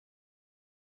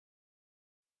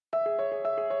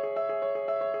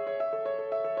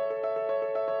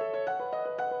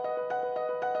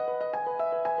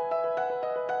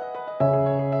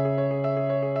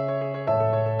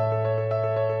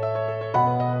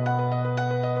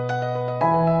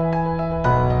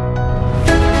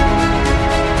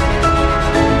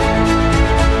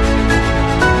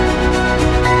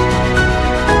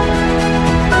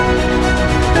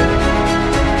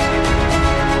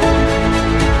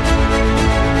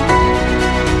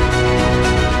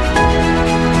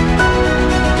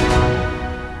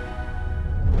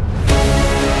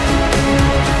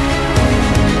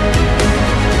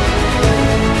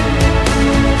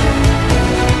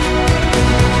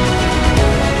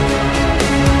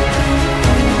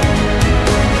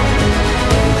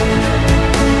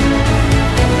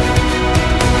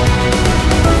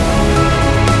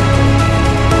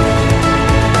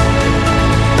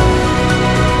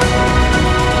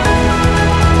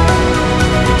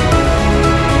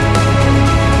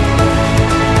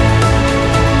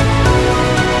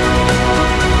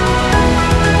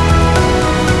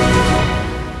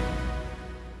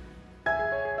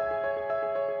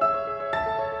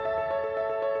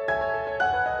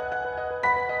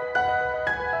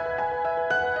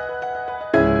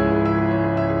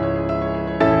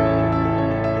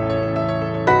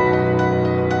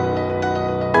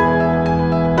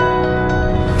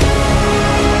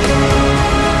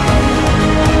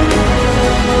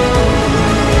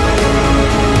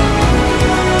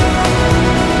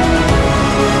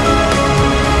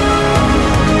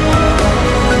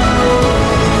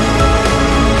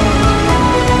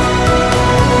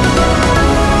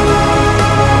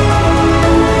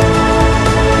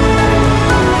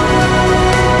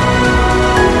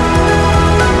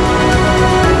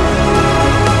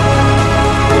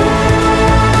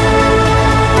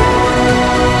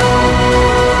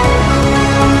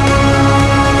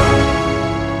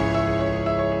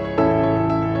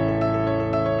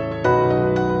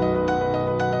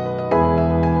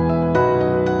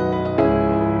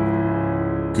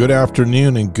Good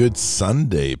afternoon and good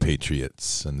Sunday,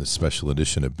 Patriots, and this special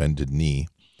edition of Bended Knee,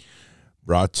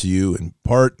 brought to you in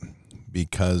part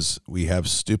because we have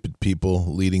stupid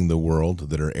people leading the world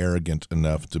that are arrogant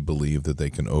enough to believe that they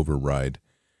can override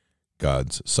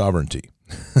God's sovereignty.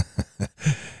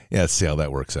 Yeah, let's see how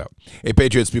that works out. Hey,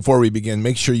 Patriots, before we begin,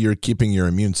 make sure you're keeping your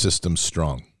immune system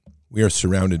strong. We are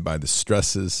surrounded by the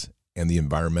stresses and the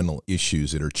environmental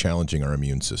issues that are challenging our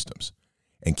immune systems.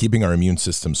 And keeping our immune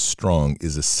systems strong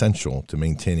is essential to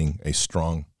maintaining a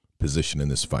strong position in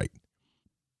this fight.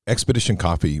 Expedition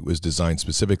Coffee was designed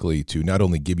specifically to not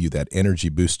only give you that energy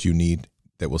boost you need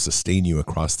that will sustain you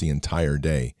across the entire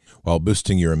day, while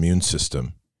boosting your immune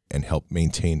system and help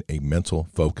maintain a mental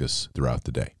focus throughout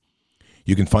the day.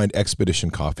 You can find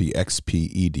Expedition Coffee,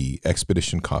 XPED,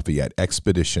 Expedition Coffee at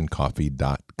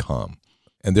expeditioncoffee.com.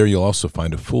 And there you'll also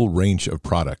find a full range of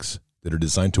products that are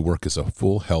designed to work as a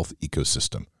full health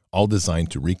ecosystem, all designed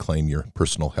to reclaim your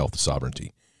personal health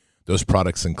sovereignty. Those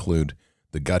products include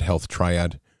the Gut Health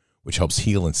Triad, which helps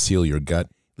heal and seal your gut.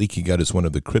 Leaky gut is one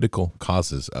of the critical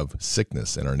causes of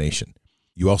sickness in our nation.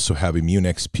 You also have Immune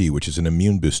XP, which is an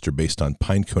immune booster based on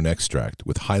pine cone extract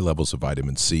with high levels of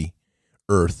vitamin C.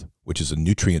 Earth, which is a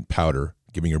nutrient powder,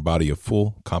 giving your body a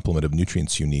full complement of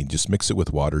nutrients you need. Just mix it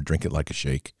with water, drink it like a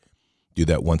shake. Do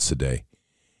that once a day.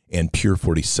 And Pure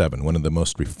 47, one of the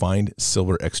most refined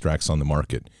silver extracts on the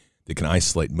market that can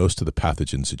isolate most of the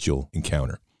pathogens that you'll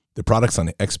encounter. The products on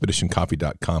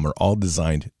expeditioncoffee.com are all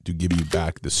designed to give you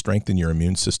back the strength in your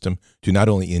immune system to not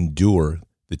only endure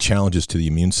the challenges to the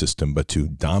immune system, but to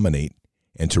dominate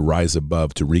and to rise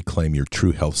above to reclaim your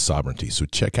true health sovereignty. So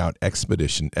check out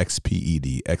Expedition,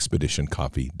 XPED,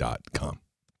 expeditioncoffee.com.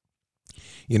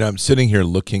 You know, I'm sitting here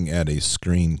looking at a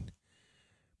screen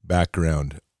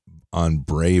background on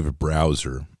Brave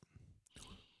Browser,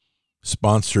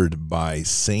 sponsored by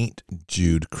St.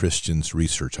 Jude Christian's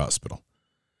Research Hospital.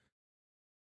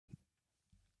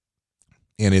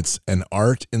 And it's an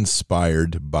art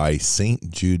inspired by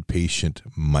St. Jude patient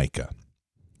Micah.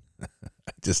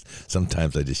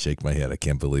 Sometimes I just shake my head. I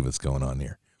can't believe what's going on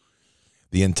here.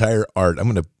 The entire art, I'm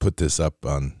going to put this up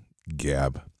on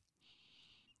Gab.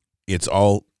 It's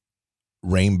all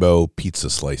rainbow pizza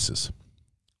slices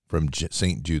from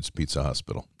St. Jude's Pizza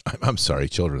Hospital. I'm sorry,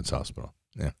 Children's Hospital.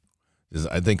 Yeah.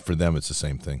 I think for them it's the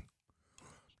same thing.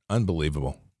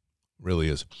 Unbelievable. Really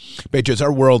is. Patriots,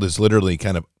 our world is literally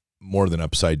kind of more than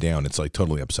upside down. It's like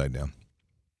totally upside down.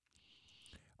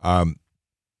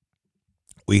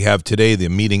 We have today the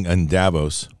meeting in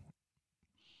Davos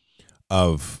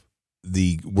of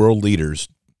the world leaders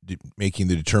making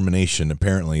the determination,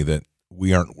 apparently, that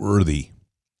we aren't worthy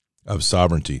of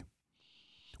sovereignty,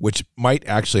 which might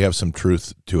actually have some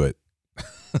truth to it,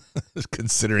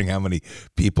 considering how many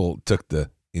people took the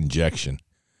injection.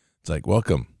 It's like,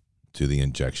 welcome to the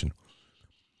injection.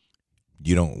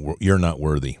 You're not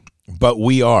worthy, but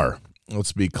we are.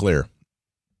 Let's be clear.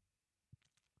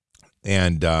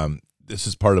 And this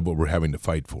is part of what we're having to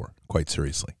fight for, quite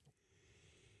seriously.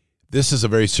 This is a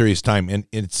very serious time, and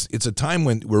it's a time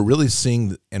when we're really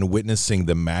seeing and witnessing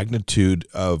the magnitude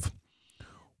of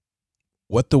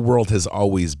what the world has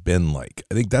always been like.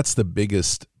 I think that's the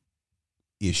biggest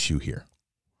issue here.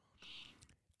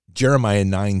 Jeremiah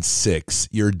 9:6,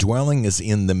 your dwelling is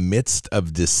in the midst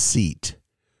of deceit.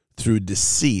 Through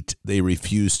deceit, they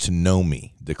refuse to know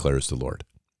me, declares the Lord.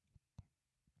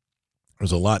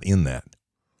 There's a lot in that.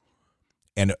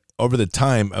 And over the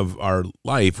time of our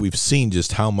life, we've seen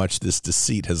just how much this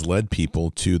deceit has led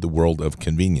people to the world of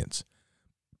convenience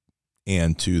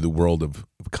and to the world of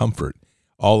comfort,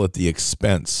 all at the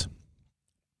expense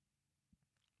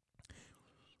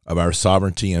of our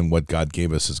sovereignty and what God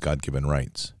gave us as God-given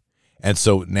rights. And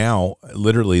so now,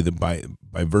 literally, by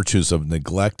virtues of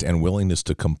neglect and willingness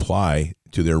to comply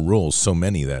to their rules, so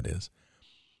many that is,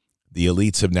 the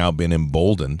elites have now been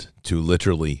emboldened to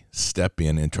literally step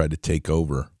in and try to take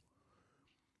over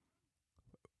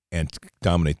and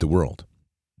dominate the world.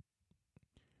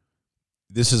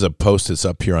 This is a post that's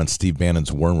up here on Steve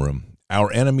Bannon's War Room.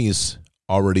 Our enemies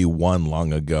already won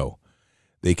long ago.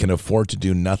 They can afford to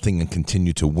do nothing and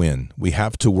continue to win. We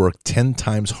have to work 10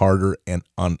 times harder and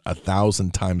on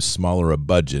 1,000 times smaller a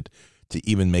budget to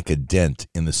even make a dent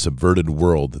in the subverted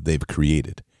world that they've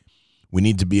created. We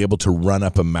need to be able to run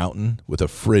up a mountain with a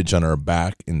fridge on our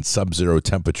back in sub-zero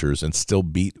temperatures and still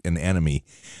beat an enemy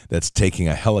that's taking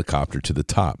a helicopter to the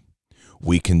top.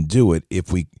 We can do it.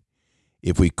 If we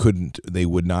couldn't, they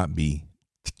would not be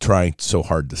trying so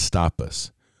hard to stop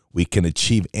us. We can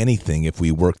achieve anything if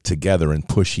we work together and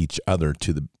push each other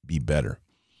to be better.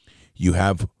 You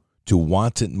have to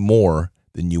want it more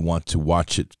than you want to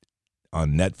watch it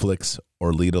on Netflix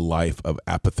or lead a life of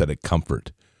apathetic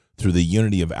comfort. Through the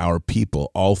unity of our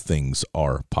people, all things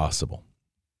are possible.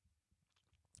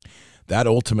 That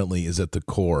ultimately is at the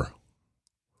core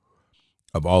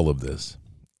of all of this.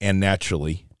 And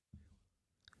naturally,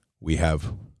 we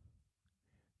have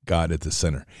God at the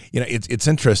center. It's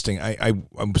interesting. I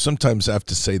sometimes have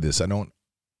to say this.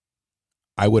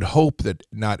 I would hope that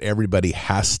not everybody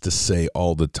has to say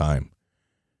all the time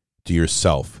to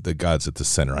yourself that God's at the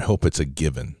center. I hope it's a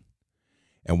given.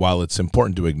 And while it's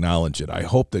important to acknowledge it, I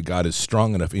hope that God is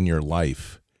strong enough in your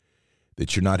life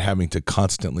that you're not having to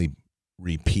constantly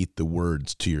repeat the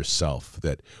words to yourself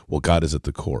that, well, God is at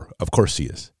the core. Of course he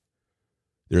is.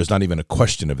 There is not even a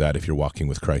question of that if you're walking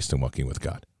with Christ and walking with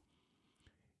God.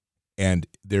 And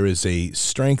there is a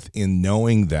strength in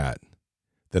knowing that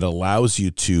allows you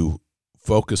to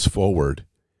focus forward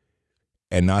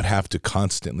and not have to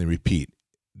constantly repeat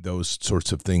those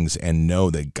sorts of things and know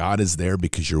that God is there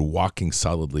because you're walking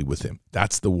solidly with him.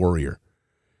 That's the warrior.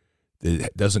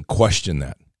 That doesn't question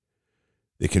that.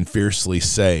 They can fiercely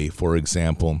say, for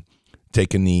example,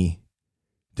 take a knee,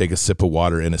 take a sip of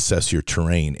water and assess your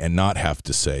terrain and not have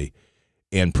to say,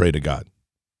 and pray to God.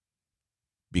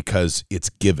 Because it's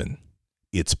given.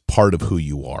 It's part of who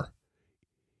you are.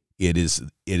 It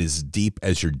is deep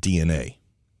as your DNA.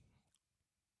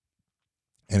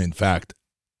 And in fact,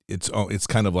 it's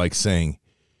kind of like saying,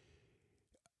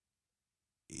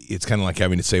 it's kind of like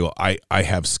having to say, well, I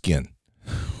have skin.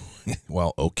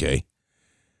 Well, okay.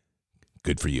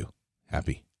 Good for you.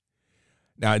 Happy.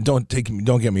 Now, don't get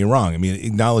me wrong. I mean,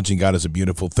 acknowledging God is a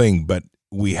beautiful thing, but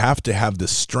we have to have the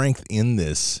strength in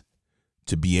this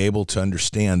to be able to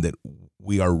understand that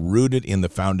we are rooted in the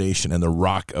foundation and the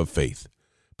rock of faith.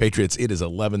 Patriots, it is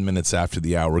 11 minutes after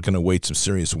the hour. We're going to wage some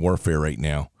serious warfare right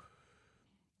now.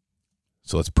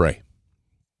 So let's pray.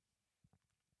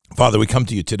 Father, we come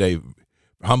to you today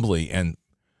humbly and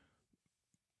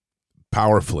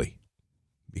powerfully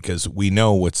because we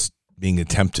know what's being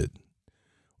attempted.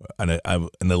 An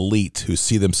elite who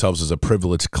see themselves as a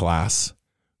privileged class,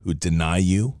 who deny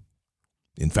you.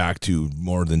 In fact, who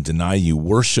more than deny you,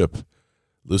 worship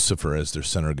Lucifer as their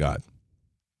center god.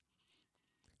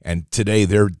 And today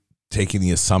they're taking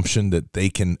the assumption that they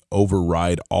can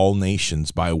override all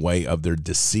nations by way of their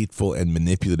deceitful and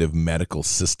manipulative medical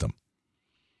system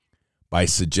by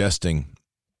suggesting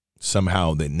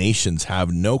somehow that nations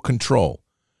have no control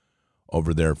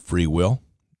over their free will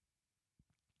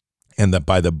and that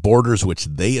by the borders which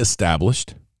they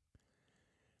established,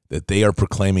 that they are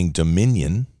proclaiming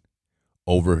dominion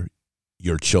over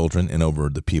your children and over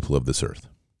the people of this earth.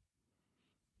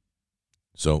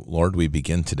 So, Lord, we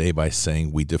begin today by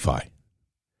saying we defy.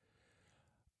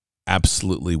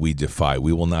 Absolutely, we defy.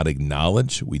 We will not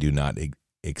acknowledge, we do not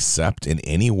accept in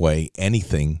any way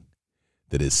anything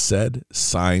that is said,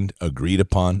 signed, agreed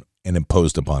upon, and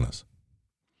imposed upon us.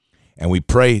 And we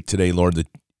pray today, Lord, that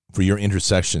for your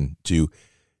intercession to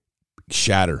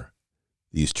shatter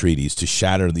these treaties, to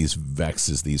shatter these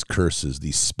vexes, these curses,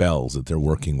 these spells that they're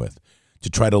working with, to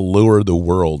try to lure the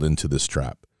world into this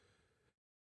trap.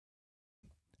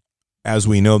 As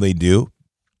we know they do,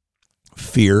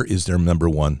 fear is their number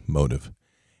one motive.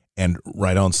 And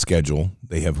right on schedule,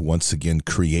 they have once again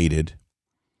created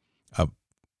a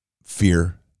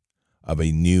fear of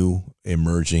a new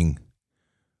emerging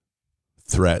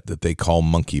threat that they call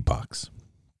monkeypox.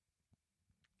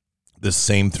 The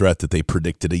same threat that they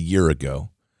predicted a year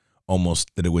ago, almost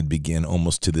that it would begin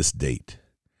almost to this date.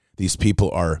 These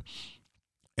people are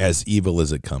as evil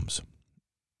as it comes.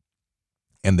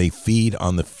 And they feed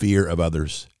on the fear of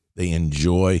others. They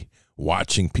enjoy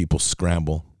watching people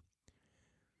scramble.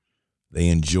 They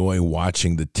enjoy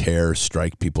watching the terror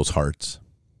strike people's hearts.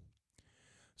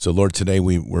 So, Lord, today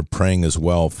we're praying as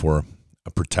well for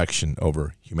a protection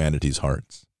over humanity's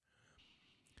hearts.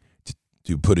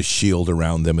 To put a shield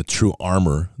around them, a true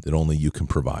armor that only you can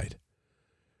provide.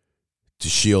 To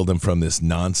shield them from this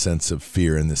nonsense of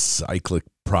fear and this cyclic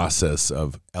process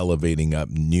of elevating up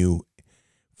new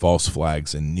false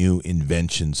flags and new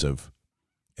inventions of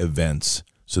events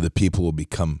so that people will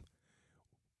become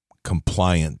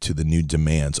compliant to the new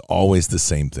demands, always the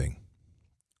same thing.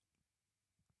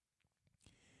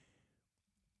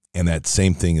 And that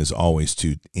same thing is always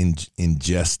to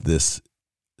ingest this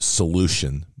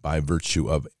solution by virtue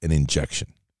of an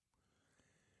injection.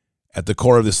 At the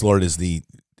core of this, Lord, is the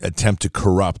attempt to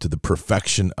corrupt the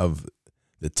perfection of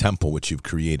the temple which you've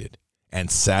created. And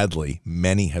sadly,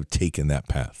 many have taken that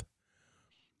path.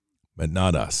 But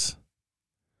not us.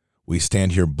 We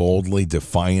stand here boldly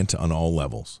defiant on all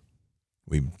levels.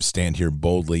 We stand here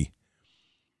boldly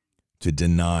to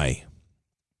deny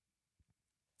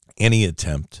any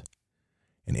attempt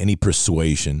and any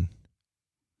persuasion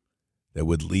that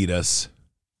would lead us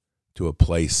to a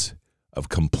place of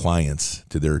compliance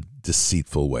to their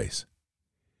deceitful ways.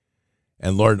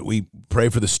 And Lord, we pray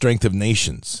for the strength of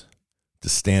nations to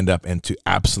stand up and to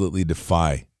absolutely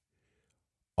defy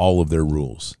all of their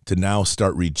rules, to now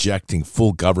start rejecting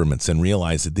full governments and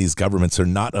realize that these governments are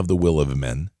not of the will of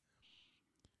men.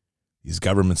 These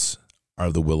governments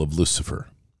are the will of Lucifer.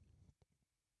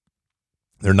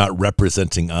 They're not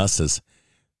representing us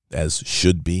as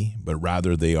should be, but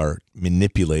rather they are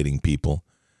manipulating people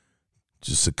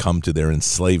to succumb to their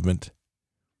enslavement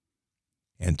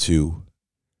and to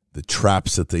the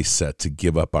traps that they set to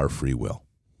give up our free will.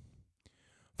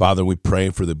 Father, we pray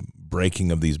for the breaking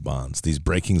of these bonds, these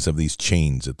breakings of these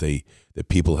chains that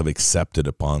people have accepted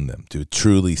upon them, to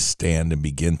truly stand and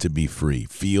begin to be free,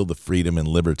 feel the freedom and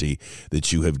liberty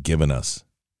that you have given us.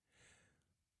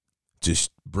 Just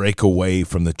break away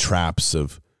from the traps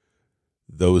of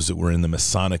those that were in the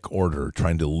Masonic order,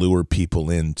 trying to lure people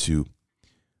into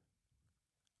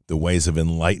the ways of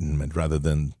enlightenment rather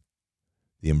than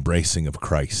the embracing of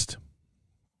Christ.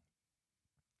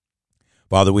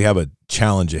 Father, we have a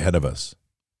challenge ahead of us,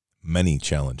 many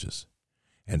challenges.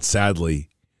 And sadly,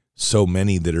 so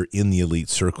many that are in the elite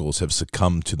circles have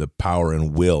succumbed to the power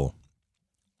and will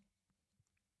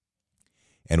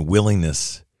and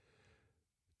willingness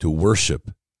to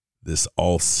worship this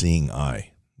all-seeing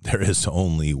eye. There is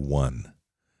only one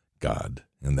God,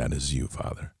 and that is you,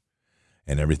 Father.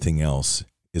 And everything else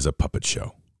is a puppet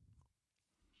show.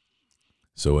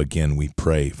 So again, we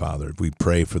pray, Father, we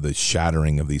pray for the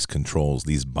shattering of these controls,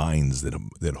 these binds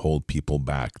that hold people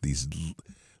back, these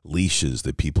leashes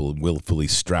that people willfully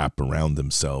strap around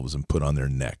themselves and put on their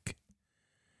neck.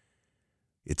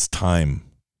 It's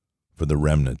time for the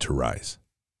remnant to rise.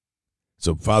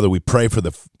 So, Father, we pray for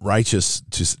the righteous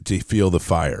to feel the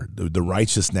fire, the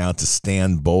righteous now to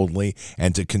stand boldly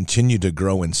and to continue to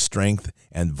grow in strength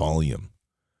and volume,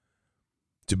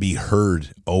 to be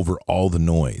heard over all the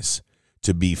noise,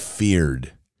 to be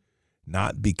feared,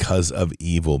 not because of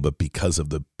evil, but because of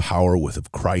the power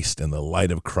of Christ and the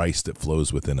light of Christ that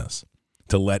flows within us,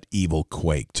 to let evil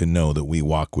quake, to know that we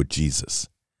walk with Jesus,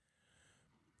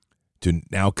 to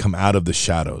now come out of the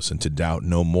shadows and to doubt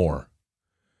no more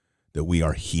that we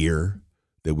are here,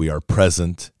 that we are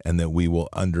present, and that we will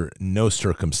under no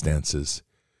circumstances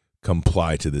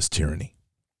comply to this tyranny.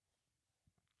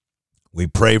 We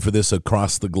pray for this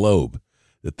across the globe,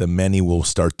 that the many will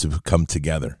start to come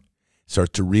together,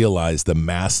 start to realize the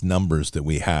mass numbers that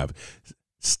we have,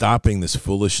 stopping this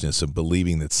foolishness of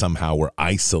believing that somehow we're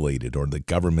isolated or the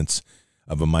governments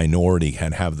of a minority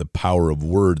can have the power of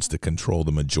words to control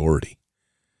the majority.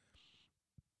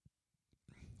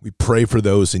 We pray for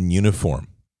those in uniform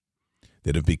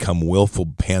that have become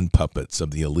willful hand puppets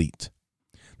of the elite,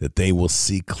 that they will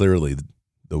see clearly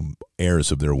the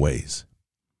errors of their ways,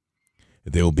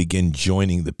 that they will begin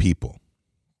joining the people,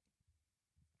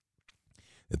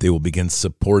 that they will begin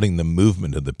supporting the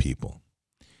movement of the people,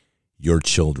 your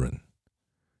children,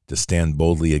 to stand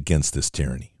boldly against this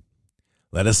tyranny.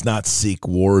 Let us not seek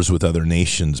wars with other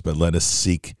nations, but let us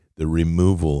seek the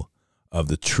removal of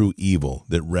the true evil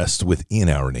that rests within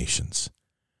our nations.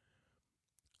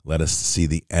 Let us see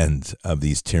the end of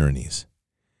these tyrannies,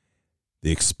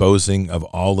 the exposing of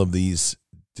all of these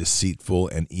deceitful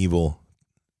and evil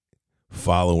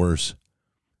followers,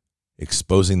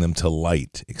 exposing them to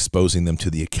light, exposing them to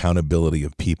the accountability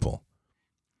of people,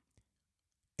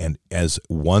 and as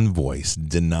one voice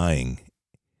denying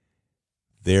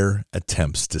their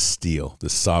attempts to steal the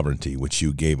sovereignty which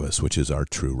you gave us, which is our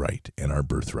true right and our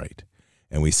birthright.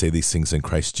 And we say these things in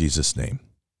Christ Jesus' name.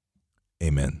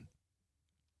 Amen.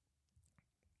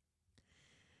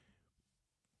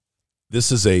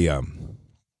 This is a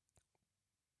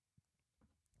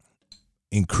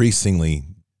increasingly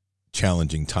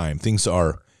challenging time. Things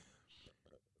are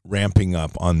ramping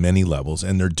up on many levels,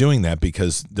 and they're doing that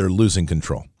because they're losing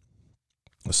control.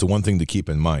 That's the one thing to keep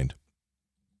in mind.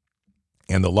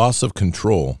 And the loss of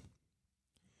control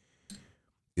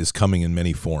is coming in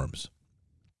many forms.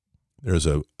 There's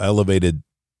an elevated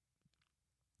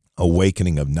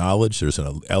awakening of knowledge. There's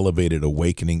an elevated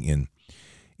awakening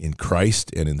in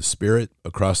Christ and in the Spirit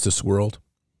across this world.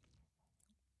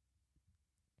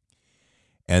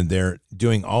 And they're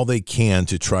doing all they can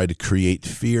to try to create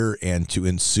fear and to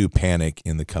ensue panic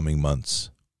in the coming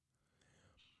months.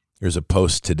 There's a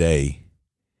post today.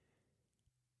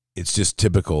 It's just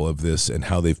typical of this and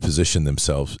how they've positioned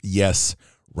themselves. Yes,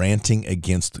 ranting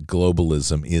against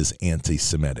globalism is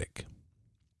anti-Semitic.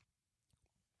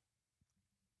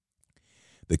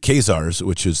 The Khazars,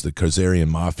 which is the Khazarian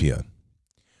mafia,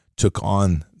 took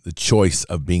on the choice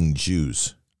of being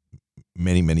Jews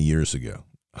many, many years ago,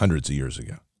 hundreds of years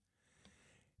ago,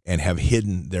 and have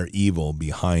hidden their evil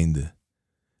behind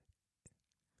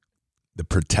the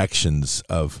protections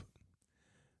of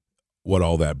what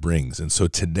all that brings. And so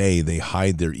today they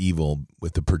hide their evil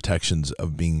with the protections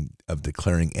of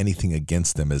declaring anything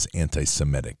against them as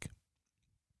anti-Semitic.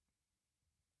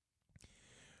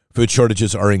 Food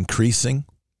shortages are increasing.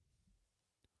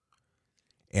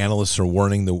 Analysts are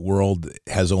warning the world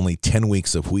has only 10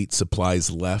 weeks of wheat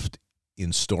supplies left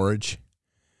in storage.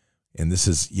 And this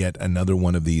is yet another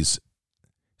one of these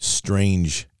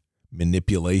strange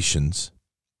manipulations.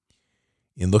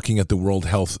 In looking at the World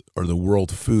Health or the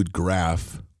World Food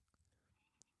Graph,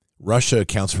 Russia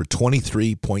accounts for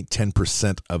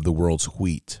 23.10% of the world's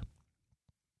wheat.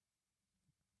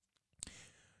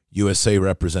 USA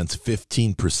represents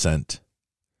 15%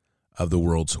 of the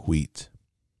world's wheat.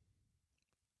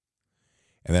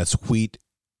 And that's wheat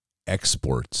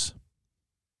exports.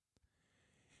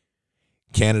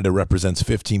 Canada represents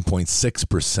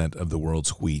 15.6% of the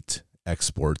world's wheat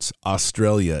exports.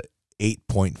 Australia,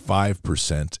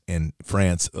 8.5%, and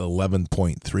France,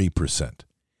 11.3%.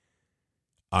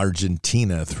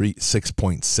 Argentina,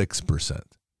 6.6%.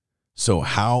 So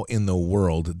how in the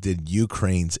world did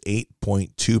Ukraine's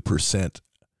 8.2%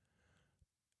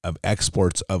 of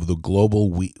exports of the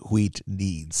global wheat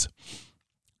needs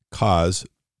cause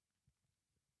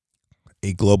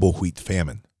a global wheat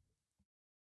famine?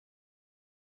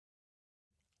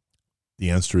 The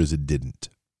answer is it didn't.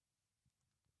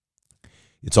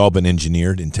 It's all been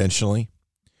engineered intentionally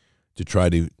to try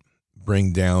to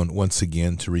bring down, once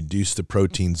again, to reduce the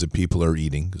proteins that people are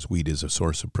eating, because wheat is a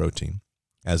source of protein,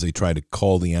 as they try to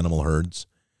cull the animal herds,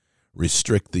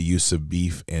 restrict the use of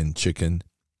beef and chicken,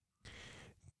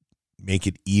 make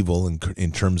it evil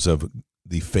in terms of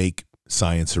the fake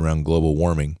science around global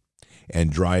warming,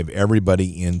 and drive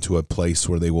everybody into a place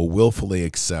where they will willfully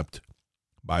accept,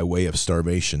 by way of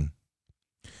starvation,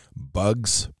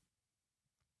 bugs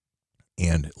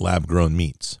and lab-grown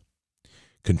meats,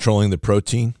 controlling the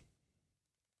protein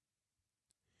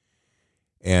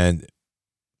and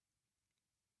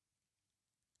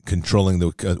controlling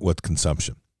what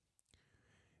consumption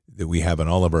that we have in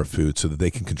all of our food, so that they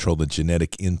can control the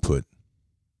genetic input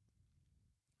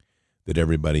that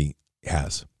everybody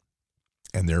has,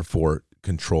 and therefore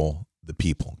control the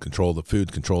people, control the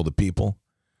food, control the people,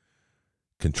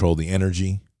 control the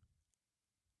energy,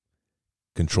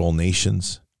 control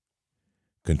nations,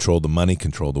 control the money,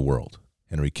 control the world.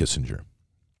 Henry Kissinger.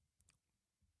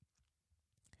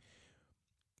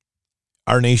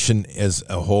 Our nation as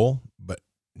a whole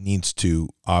needs to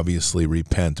obviously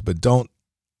repent, but don't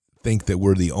think that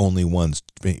we're the only ones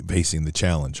facing the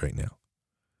challenge right now.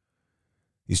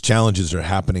 These challenges are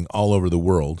happening all over the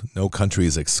world. No country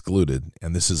is excluded,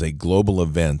 and this is a global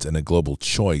event and a global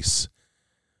choice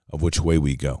of which way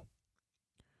we go.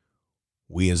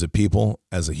 We as a people,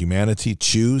 as a humanity,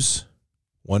 choose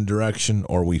one direction,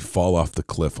 or we fall off the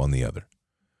cliff on the other.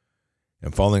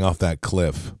 And falling off that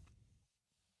cliff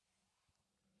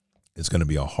is going to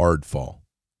be a hard fall.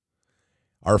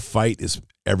 Our fight is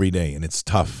every day, and it's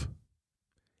tough.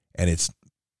 And it's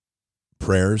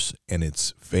prayers and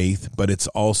it's faith, but it's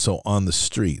also on the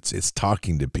streets. It's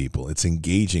talking to people. It's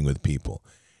engaging with people.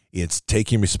 It's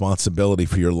taking responsibility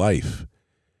for your life.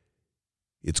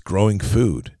 It's growing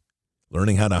food,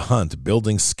 learning how to hunt,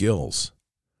 building skills,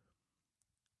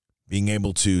 being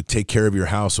able to take care of your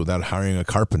house without hiring a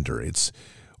carpenter,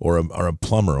 or a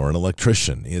plumber or an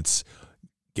electrician. It's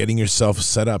getting yourself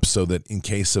set up so that in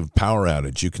case of power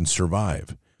outage, you can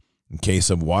survive. In case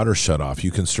of water shutoff,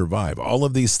 you can survive. All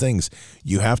of these things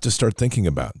you have to start thinking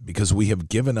about, because we have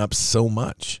given up so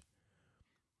much.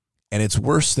 And it's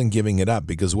worse than giving it up,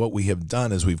 because what we have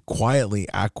done is we've quietly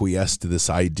acquiesced to this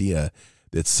idea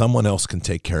that someone else can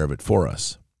take care of it for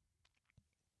us.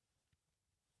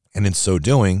 And in so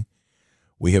doing,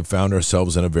 we have found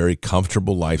ourselves in a very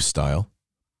comfortable lifestyle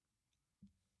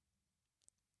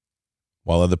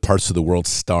while other parts of the world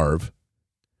starve.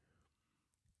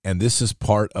 And this is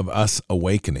part of us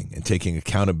awakening and taking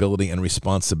accountability and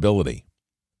responsibility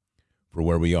for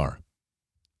where we are.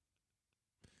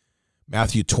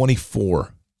 Matthew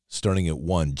 24, starting at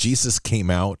 1. Jesus came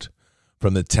out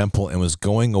from the temple and was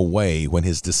going away when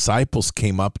his disciples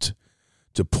came up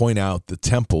to point out the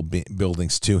temple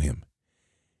buildings to him.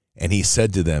 And he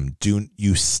said to them, Do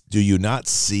you not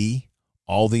see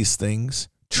all these things?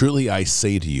 Truly I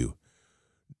say to you,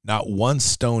 not one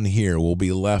stone here will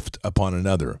be left upon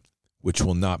another, which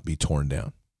will not be torn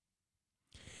down.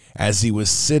 As he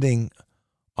was sitting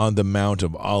on the Mount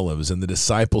of Olives, and the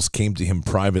disciples came to him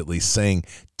privately, saying,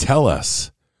 Tell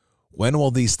us, when will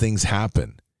these things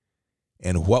happen?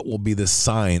 And what will be the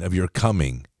sign of your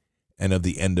coming and of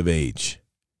the end of age?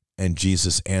 And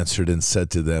Jesus answered and said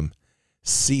to them,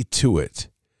 see to it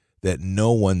that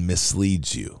no one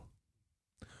misleads you.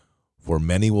 For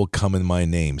many will come in my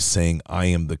name, saying, I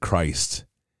am the Christ,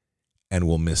 and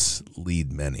will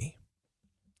mislead many.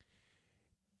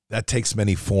 That takes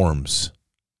many forms.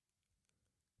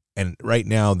 And right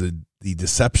now, the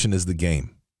deception is the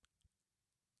game.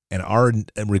 And our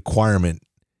requirement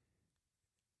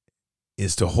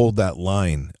is to hold that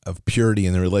line of purity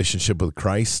in the relationship with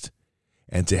Christ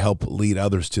and to help lead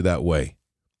others to that way.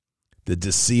 The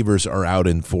deceivers are out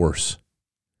in force.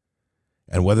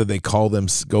 And whether they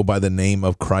go by the name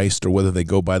of Christ, or whether they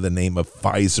go by the name of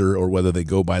Pfizer, or whether they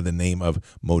go by the name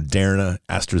of Moderna,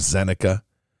 AstraZeneca,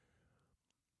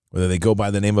 whether they go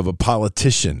by the name of a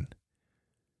politician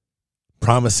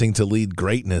promising to lead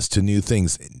greatness to new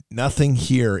things, nothing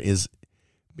here is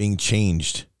being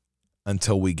changed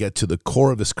until we get to the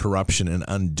core of this corruption and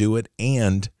undo it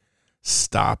and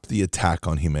stop the attack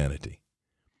on humanity.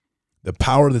 The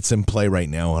power that's in play right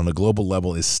now on a global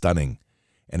level is stunning.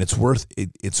 And it's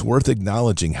worth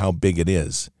acknowledging how big it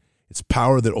is. It's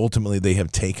power that ultimately they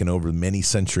have taken over many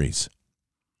centuries.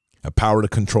 A power to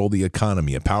control the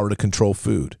economy, a power to control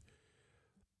food.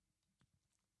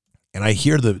 And I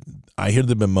hear the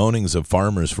bemoanings of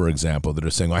farmers, for example, that are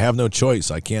saying, I have no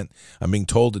choice. I'm being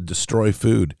told to destroy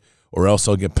food or else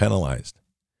I'll get penalized.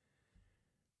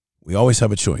 We always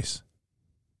have a choice.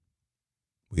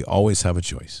 We always have a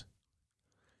choice.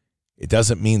 It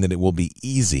doesn't mean that it will be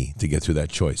easy to get through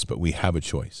that choice, but we have a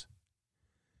choice.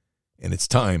 And it's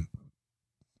time.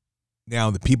 Now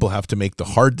the people have to make the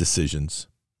hard decisions.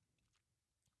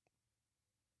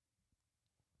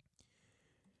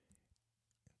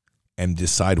 And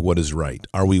decide what is right.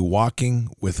 Are we walking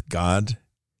with God,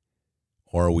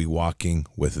 or are we walking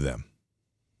with them?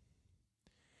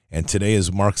 And today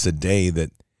marks a day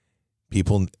that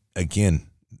people, again,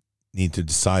 need to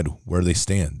decide where they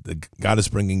stand. God is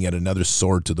bringing yet another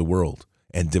sword to the world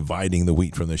and dividing the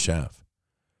wheat from the chaff.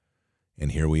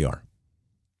 And here we are.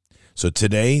 So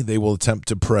today they will attempt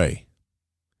to pray.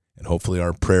 And hopefully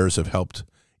our prayers have helped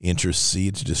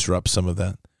intercede to disrupt some of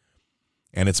that.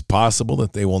 And it's possible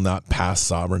that they will not pass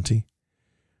sovereignty.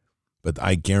 But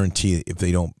I guarantee if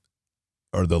they don't,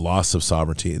 or the loss of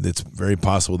sovereignty, it's very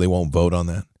possible they won't vote on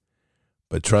that.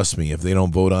 But trust me, if they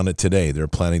don't vote on it today, they're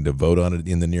planning to vote on it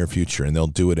in the near future, and they'll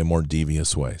do it in more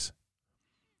devious ways.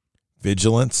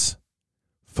 Vigilance,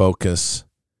 focus,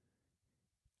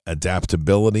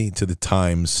 adaptability to the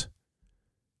times,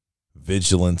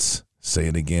 vigilance, say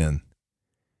it again.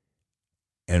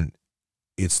 And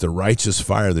it's the righteous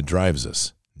fire that drives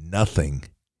us. Nothing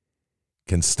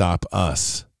can stop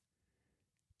us,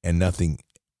 and nothing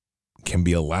can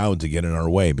be allowed to get in our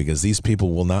way, because these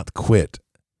people will not quit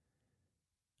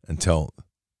until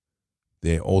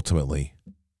they ultimately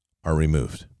are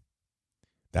removed.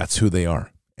 That's who they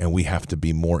are, and we have to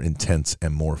be more intense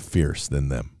and more fierce than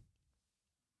them.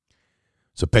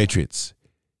 So, Patriots,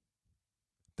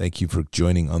 thank you for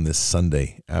joining on this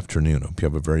Sunday afternoon. Hope you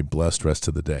have a very blessed rest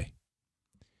of the day.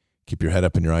 Keep your head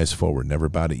up and your eyes forward. Never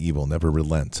bow to evil. Never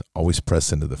relent. Always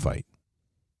press into the fight.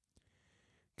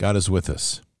 God is with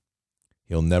us.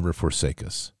 He'll never forsake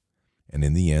us. And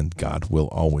in the end, God will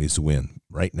always win.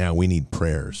 Right now, we need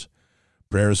prayers.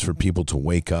 Prayers for people to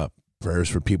wake up. Prayers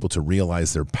for people to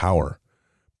realize their power.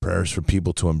 Prayers for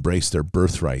people to embrace their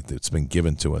birthright that's been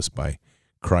given to us by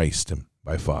Christ and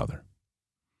by Father.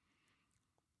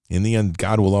 In the end,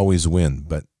 God will always win,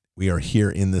 but we are here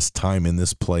in this time, in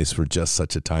this place, for just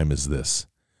such a time as this.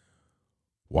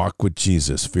 Walk with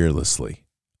Jesus fearlessly.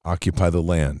 Occupy the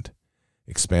land.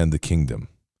 Expand the kingdom.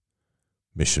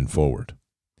 Mission forward.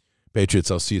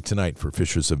 Patriots, I'll see you tonight for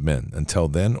Fishers of Men. Until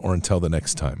then, or until the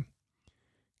next time,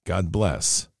 God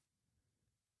bless,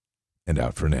 and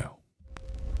out for now.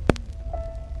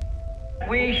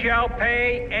 We shall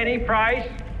pay any price,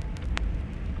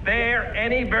 bear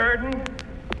any burden,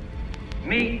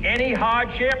 meet any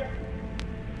hardship,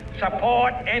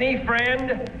 support any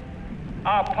friend,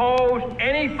 oppose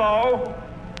any foe,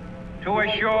 to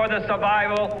assure the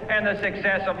survival and the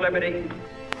success of liberty.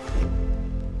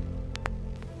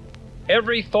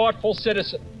 Every thoughtful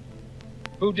citizen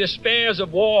who despairs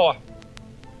of war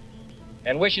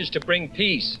and wishes to bring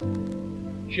peace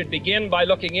should begin by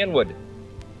looking inward,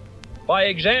 by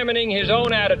examining his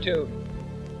own attitude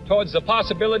towards the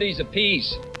possibilities of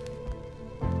peace.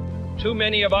 Too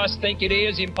many of us think it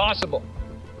is impossible.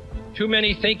 Too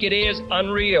many think it is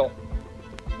unreal.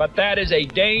 But that is a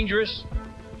dangerous,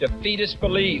 defeatist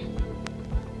belief.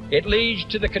 It leads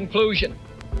to the conclusion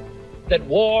that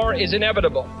war is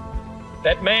inevitable,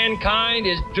 that mankind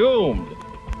is doomed,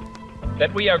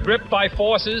 that we are gripped by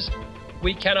forces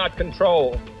we cannot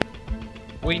control.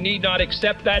 We need not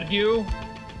accept that view.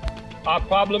 Our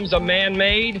problems are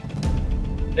man-made,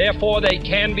 therefore they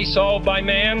can be solved by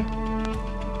man,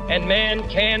 and man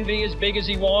can be as big as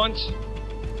he wants.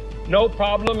 No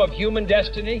problem of human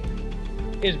destiny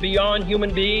is beyond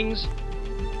human beings.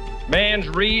 Man's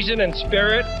reason and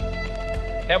spirit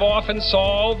have often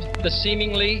solved the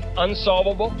seemingly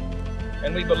unsolvable,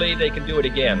 and we believe they can do it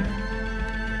again.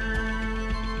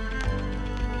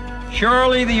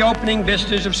 Surely the opening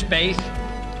vistas of space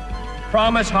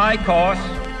promise high costs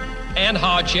and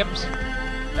hardships,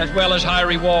 as well as high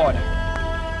reward.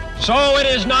 So it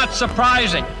is not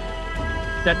surprising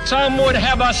that some would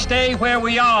have us stay where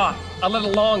we are a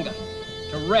little longer,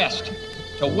 to rest,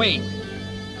 to wait.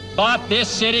 But this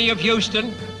city of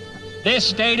Houston, this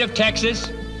state of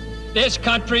Texas, this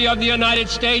country of the United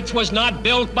States was not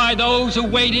built by those who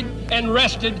waited and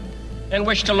rested and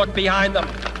wished to look behind them.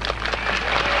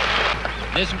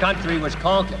 This country was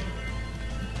conquered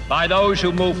by those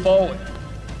who move forward,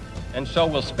 and so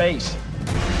will space.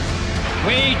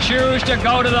 We choose to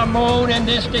go to the moon in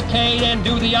this decade and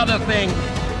do the other thing,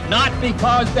 not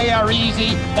because they are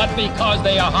easy, but because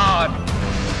they are hard.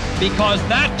 Because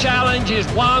that challenge is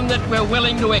one that we're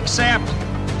willing to accept.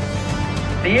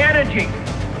 The energy,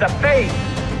 the faith,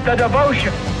 the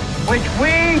devotion which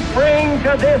we bring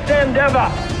to this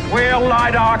endeavor will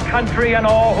light our country and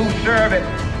all who serve it.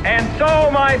 And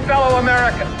so, my fellow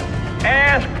Americans,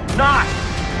 ask not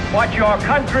what your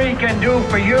country can do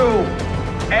for you.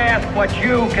 Ask what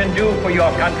you can do for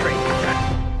your country.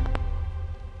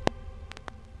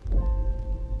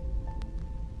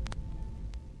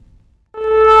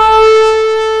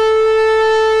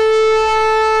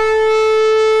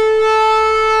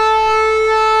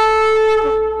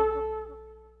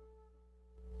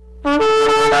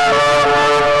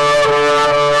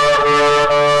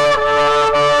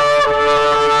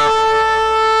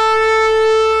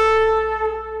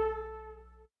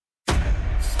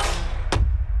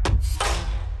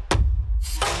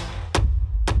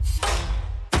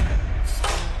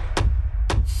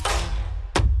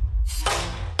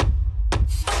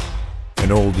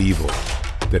 An old evil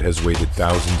that has waited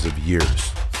thousands of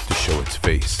years to show its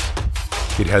face.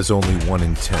 It has only one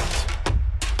intent: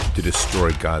 to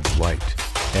destroy God's light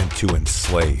and to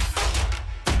enslave.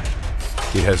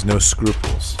 It has no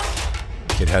scruples.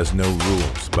 It has no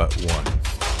rules but one: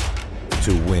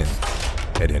 to win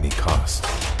at any cost.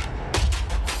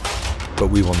 But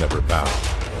we will never bow,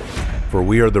 for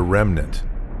we are the remnant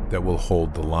that will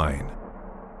hold the line.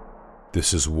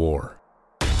 This is war.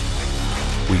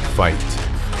 We fight.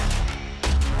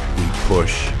 We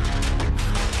push.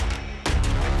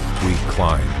 We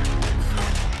climb.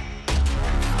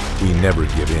 We never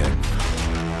give in.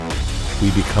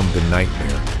 We become the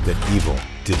nightmare that evil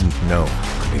didn't know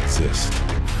could exist.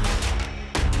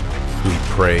 We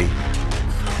pray.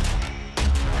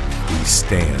 We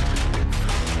stand.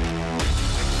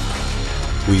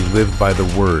 We live by the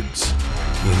words,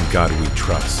 "In God we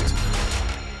trust."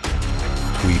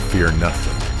 We fear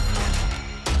nothing.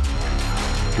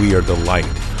 We are the light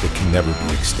that can never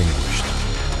be extinguished.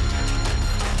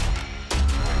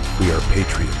 We are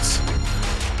patriots.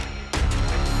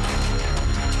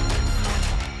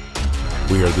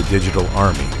 We are the digital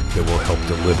army that will help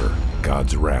deliver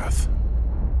God's wrath.